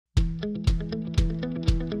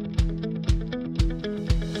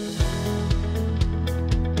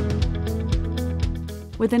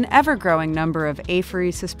With an ever-growing number of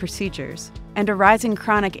apheresis procedures and a rising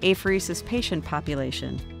chronic apheresis patient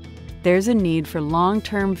population, there's a need for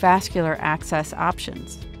long-term vascular access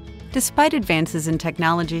options. Despite advances in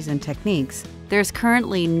technologies and techniques, there's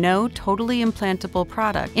currently no totally implantable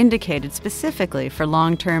product indicated specifically for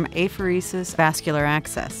long-term apheresis vascular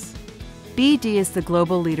access. BD is the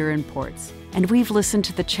global leader in ports, and we've listened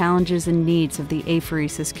to the challenges and needs of the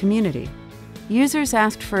apheresis community. Users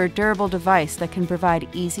asked for a durable device that can provide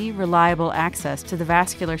easy, reliable access to the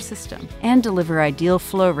vascular system and deliver ideal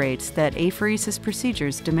flow rates that apheresis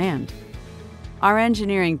procedures demand. Our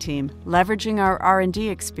engineering team, leveraging our R&D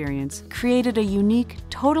experience, created a unique,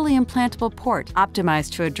 totally implantable port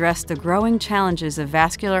optimized to address the growing challenges of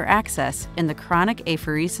vascular access in the chronic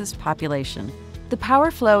apheresis population. The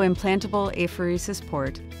PowerFlow Implantable Apheresis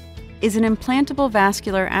port is an implantable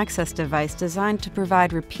vascular access device designed to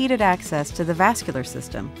provide repeated access to the vascular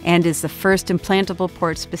system and is the first implantable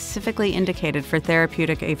port specifically indicated for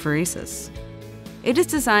therapeutic apheresis. It is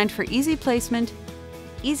designed for easy placement,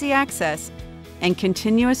 easy access, and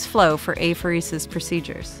continuous flow for apheresis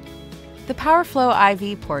procedures. The PowerFlow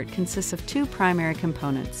IV port consists of two primary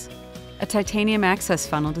components: a titanium access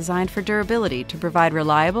funnel designed for durability to provide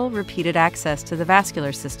reliable, repeated access to the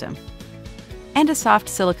vascular system, and a soft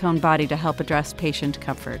silicone body to help address patient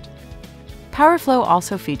comfort. PowerFlow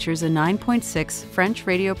also features a 9.6 French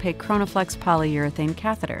radiopaque Chronoflex polyurethane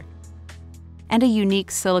catheter and a unique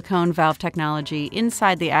silicone valve technology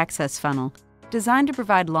inside the access funnel designed to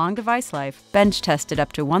provide long device life, bench-tested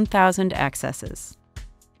up to 1,000 accesses.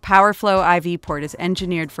 PowerFlow IV port is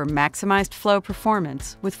engineered for maximized flow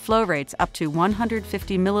performance with flow rates up to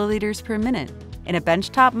 150 milliliters per minute in a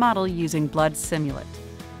benchtop model using blood simulate.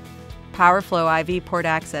 PowerFlow IV port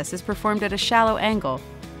access is performed at a shallow angle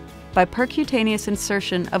by percutaneous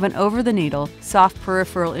insertion of an over-the-needle, soft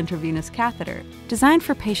peripheral intravenous catheter designed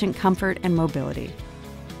for patient comfort and mobility.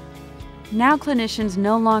 Now clinicians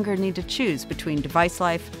no longer need to choose between device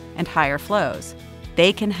life and higher flows.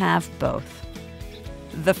 They can have both.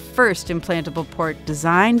 The first implantable port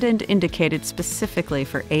designed and indicated specifically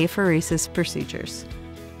for apheresis procedures.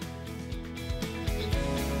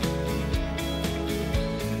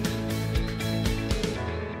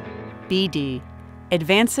 BD,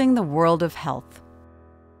 advancing the world of health.